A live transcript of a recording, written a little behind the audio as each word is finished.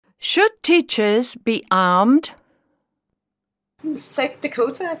Should teachers be armed? South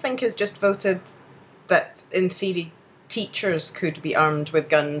Dakota, I think, has just voted that, in theory, teachers could be armed with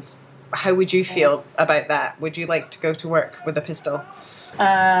guns. How would you feel about that? Would you like to go to work with a pistol?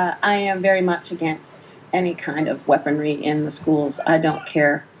 I am very much against any kind of weaponry in the schools. I don't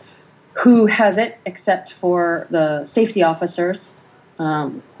care who has it, except for the safety officers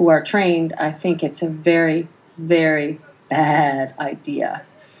who are trained. I think it's a very, very bad idea.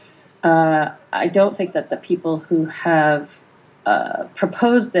 I don't think that the people who have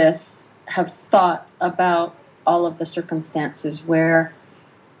proposed this have thought about all of the circumstances where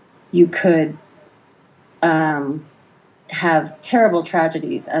you could have terrible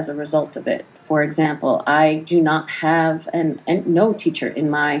tragedies as a result of it. For example, I do not have, and no teacher in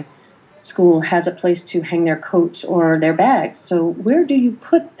my school has a place to hang their coats or their bags. So where do you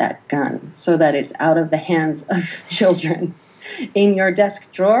put that gun so that it's out of the hands of children? In your desk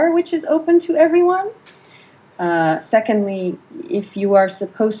drawer, which is open to everyone? Secondly, if you are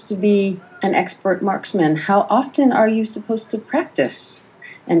supposed to be an expert marksman, how often are you supposed to practice?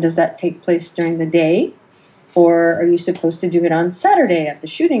 And does that take place during the day? Or are you supposed to do it on Saturday at the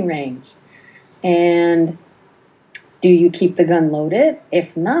shooting range? And do you keep the gun loaded?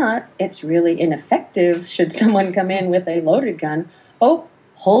 If not, it's really ineffective should someone come in with a loaded gun. Oh,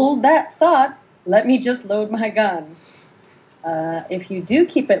 hold that thought. Let me just load my gun. If you do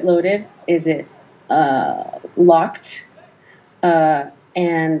keep it loaded, is it locked?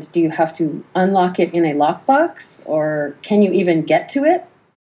 And do you have to unlock it in a lockbox? Or can you even get to it?